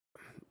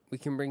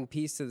bring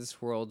peace to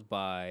this world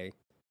by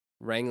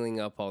wrangling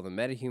up all the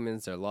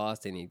metahumans. They're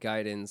lost. They need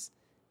guidance.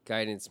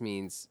 Guidance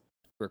means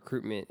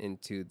recruitment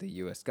into the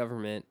U.S.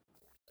 government.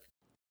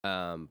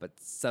 But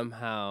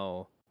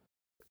somehow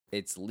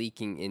it's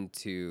leaking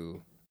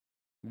into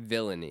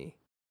villainy,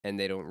 and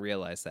they don't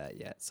realize that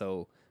yet.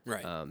 So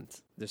right.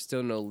 There's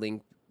still no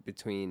link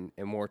between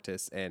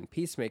Immortus and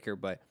Peacemaker,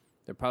 but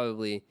they're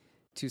probably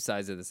two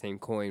sides of the same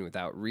coin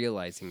without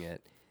realizing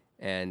it.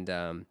 And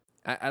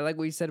I like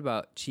what you said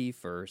about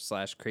Chief or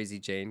 / Crazy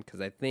Jane, because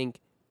I think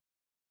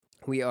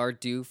we are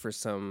due for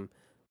some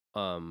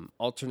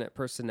alternate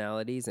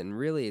personalities, and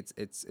really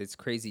it's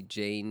Crazy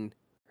Jane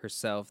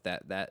herself,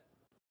 that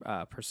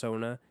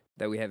persona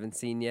that we haven't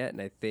seen yet.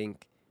 And I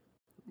think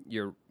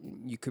you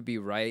could be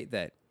right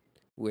that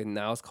with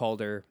Niles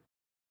Calder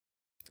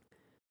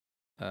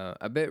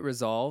a bit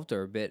resolved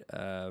or a bit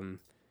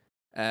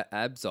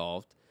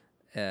absolved,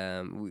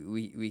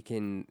 we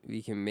can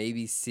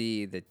maybe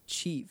see the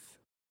Chief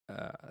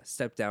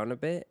step down a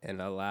bit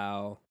and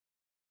allow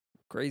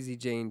Crazy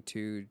Jane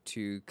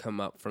to come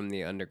up from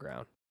the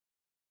underground.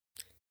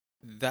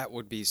 That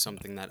would be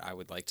something that I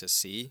would like to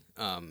see.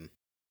 I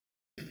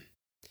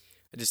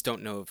just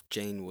don't know if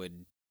Jane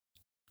would.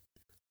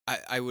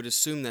 I would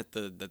assume that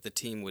the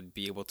team would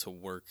be able to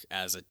work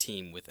as a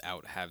team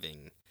without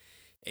having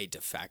a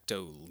de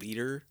facto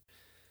leader.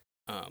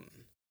 And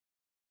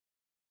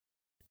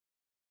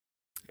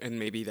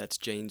maybe that's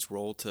Jane's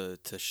role to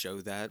show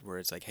that, where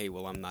it's like, hey,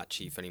 well, I'm not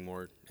Chief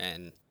anymore,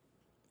 and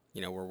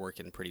we're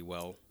working pretty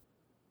well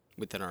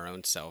within our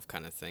own self,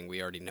 kind of thing.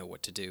 We already know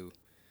what to do.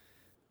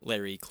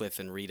 Larry, Cliff,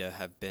 and Rita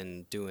have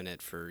been doing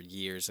it for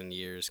years and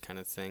years, kind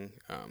of thing.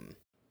 And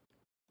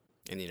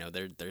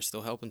they're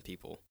still helping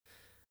people.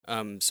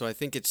 So I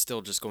think it's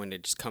still just going to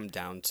just come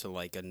down to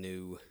like a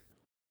new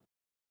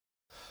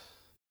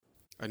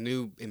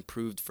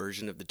improved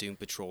version of the Doom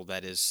Patrol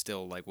that is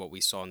still like what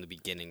we saw in the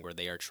beginning, where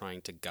they are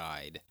trying to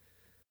guide,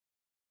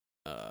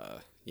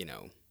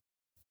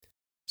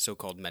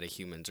 so-called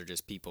metahumans, or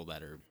just people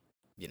that are,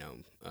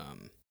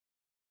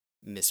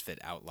 misfit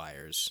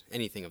outliers,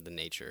 anything of the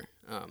nature.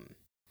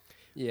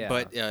 Yeah.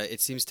 But it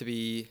seems to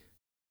be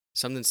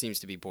something seems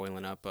to be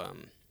boiling up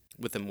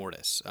with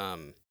Immortus.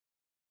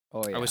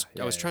 Oh yeah.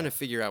 I was trying to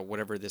figure out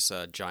whatever this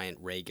giant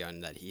ray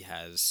gun that he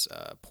has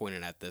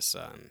pointed at this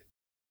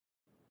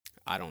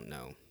I don't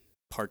know,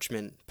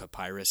 parchment,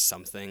 papyrus,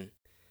 something,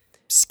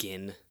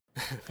 skin.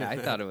 I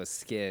thought it was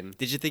skin.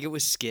 Did you think it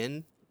was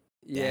skin?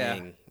 Yeah.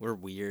 Dang, we're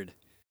weird.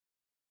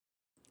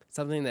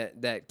 Something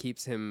that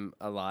keeps him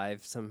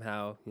alive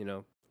somehow,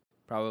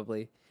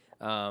 probably.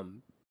 I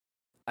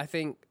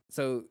think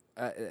so.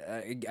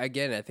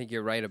 Again, I think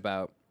you're right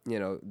about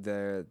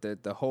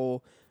the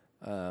whole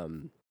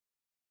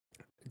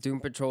Doom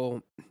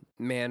Patrol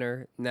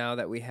manor now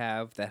that we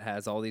have that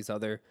has all these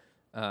other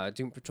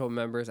Doom Patrol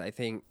members. I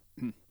think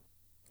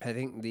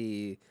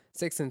the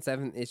 6th and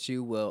 7th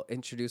issue will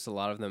introduce a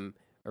lot of them,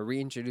 or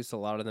reintroduce a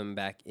lot of them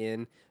back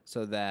in,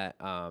 so that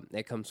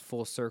it comes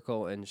full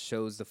circle and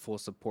shows the full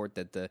support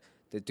that the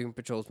Doom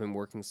Patrol's been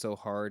working so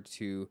hard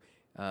to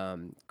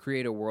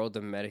create a world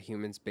of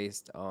metahumans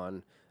based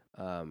on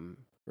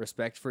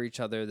respect for each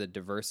other, the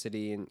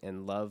diversity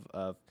and love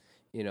of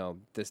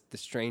the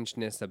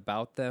strangeness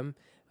about them.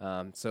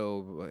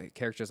 So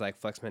characters like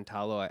Flex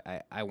Mentallo,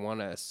 I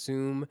want to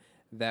assume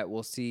that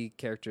we'll see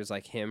characters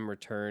like him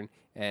return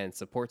and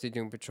support the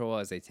Doom Patrol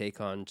as they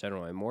take on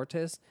General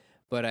Immortus.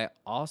 But I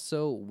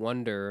also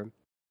wonder,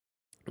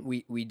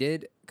 we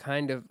did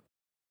kind of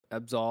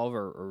absolve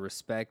or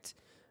respect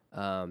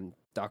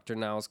Dr.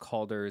 Niles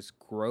Calder's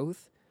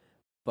growth,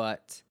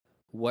 but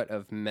what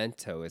of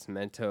Mento? Is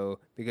Mento,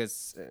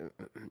 because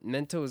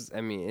Mento's,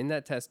 in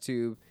that test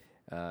tube,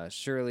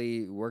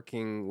 surely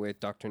working with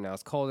Dr.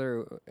 Niles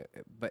Calder,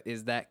 but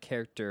is that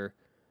character...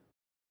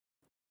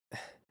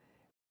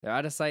 They're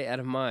out of sight,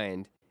 out of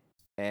mind,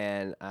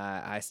 and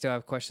I still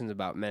have questions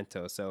about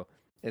Mento. So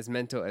is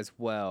Mento as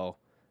well,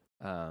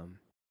 a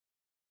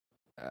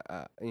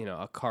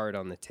card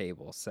on the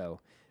table?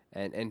 So,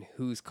 and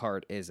whose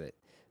card is it?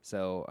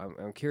 So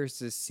I'm curious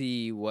to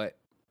see how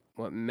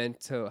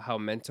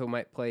Mento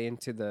might play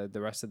into the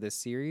rest of this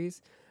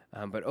series.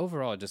 But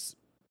overall, just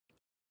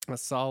a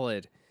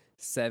solid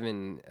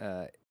 7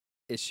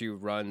 issue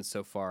run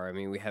so far. I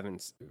mean, we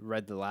haven't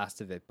read the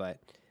last of it, but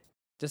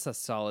just a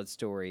solid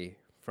story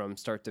from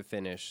start to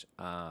finish.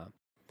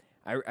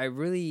 I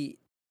really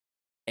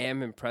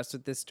am impressed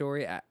with this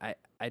story.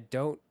 I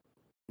don't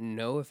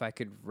know if I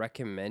could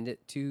recommend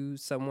it to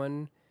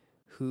someone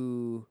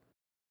who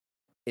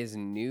is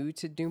new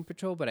to Doom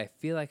Patrol, but I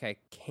feel like I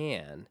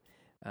can.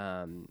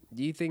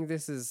 Do you think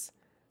this is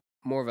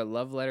more of a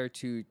love letter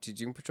to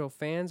Doom Patrol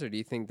fans, or do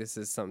you think this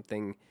is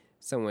something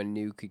someone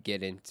new could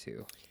get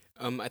into?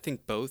 I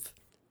think both.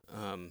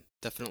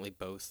 Definitely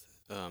both.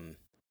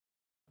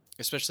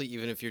 Especially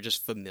even if you're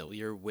just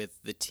familiar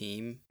with the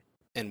team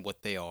and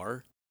what they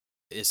are.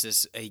 Is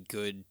this a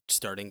good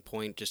starting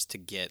point just to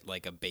get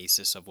like a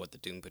basis of what the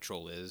Doom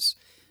Patrol is?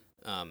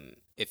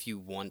 If you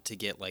want to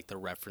get like the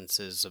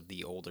references of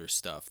the older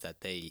stuff that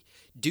they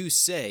do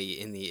say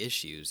in the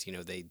issues, you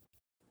know,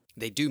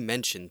 they do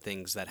mention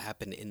things that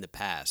happened in the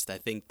past. I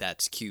think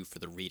that's cue for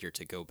the reader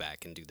to go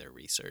back and do their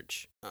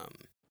research.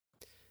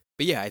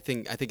 But yeah, I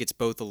think it's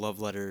both a love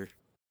letter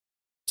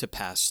to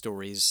past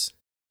stories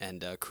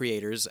and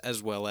creators,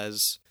 as well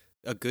as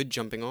a good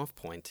jumping off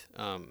point.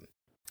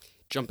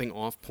 Jumping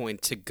off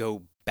point to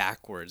go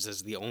backwards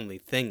is the only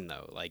thing,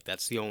 though. Like,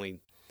 that's the only,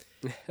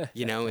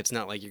 you know, it's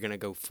not like you're going to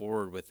go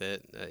forward with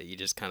it. You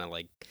just kind of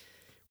like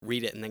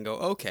read it and then go,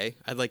 okay,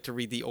 I'd like to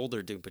read the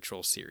older Doom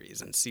Patrol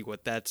series and see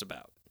what that's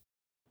about.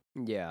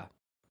 Yeah.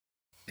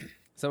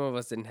 Some of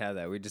us didn't have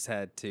that. We just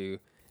had to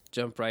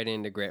jump right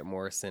into Grant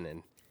Morrison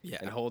and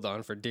hold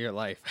on for dear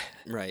life.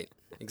 Right.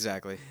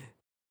 Exactly.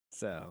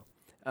 So,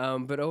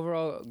 but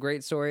overall,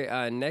 great story.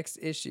 Next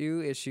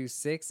issue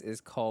 6, is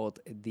called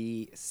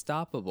The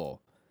Stoppable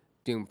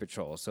Doom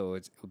Patrol. So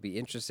it'll be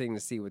interesting to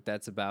see what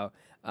that's about.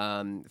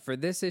 For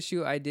this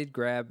issue, I did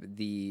grab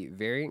the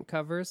variant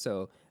cover.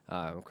 So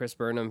Chris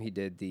Burnham, he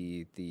did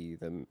the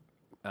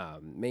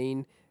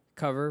main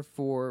cover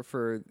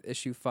for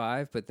issue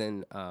 5, but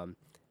then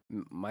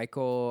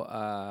Michael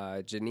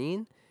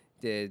Janine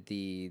did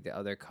the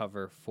other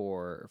cover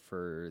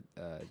for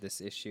this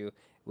issue,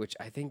 which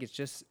I think it's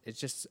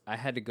just I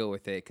had to go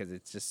with it because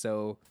it's just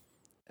so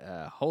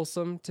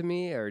wholesome to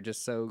me, or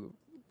just so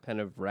kind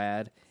of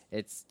rad.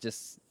 It's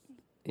just,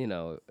 you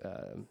know,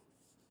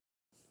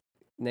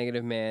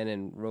 Negative Man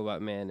and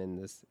Robot Man in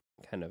this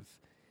kind of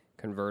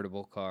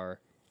convertible car,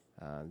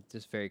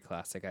 just very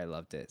classic. I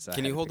loved it. So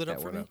can you hold it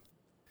up for me?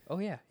 Oh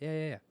yeah.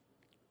 I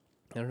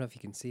don't know if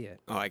you can see it.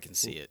 Oh, I can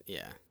see it.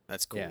 Yeah,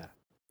 that's cool. Yeah,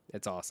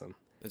 it's awesome.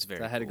 It's very.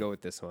 So I had cool. to go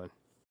with this one.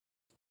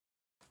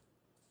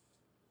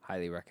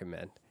 Highly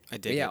recommend. I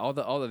did. Yeah, all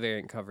the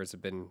variant covers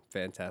have been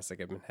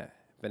fantastic. I've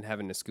been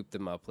having to scoop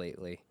them up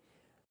lately.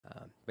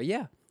 But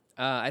yeah,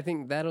 I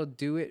think that'll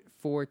do it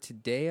for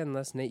today.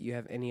 Unless Nate, you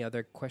have any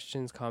other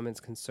questions, comments,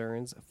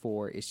 concerns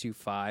for issue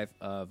 5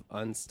 of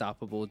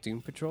Unstoppable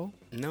Doom Patrol?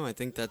 No, I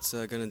think that's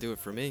gonna do it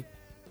for me.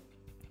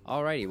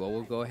 Alrighty, well,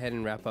 we'll go ahead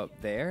and wrap up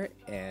there.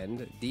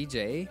 And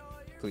DJ,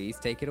 please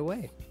take it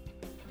away.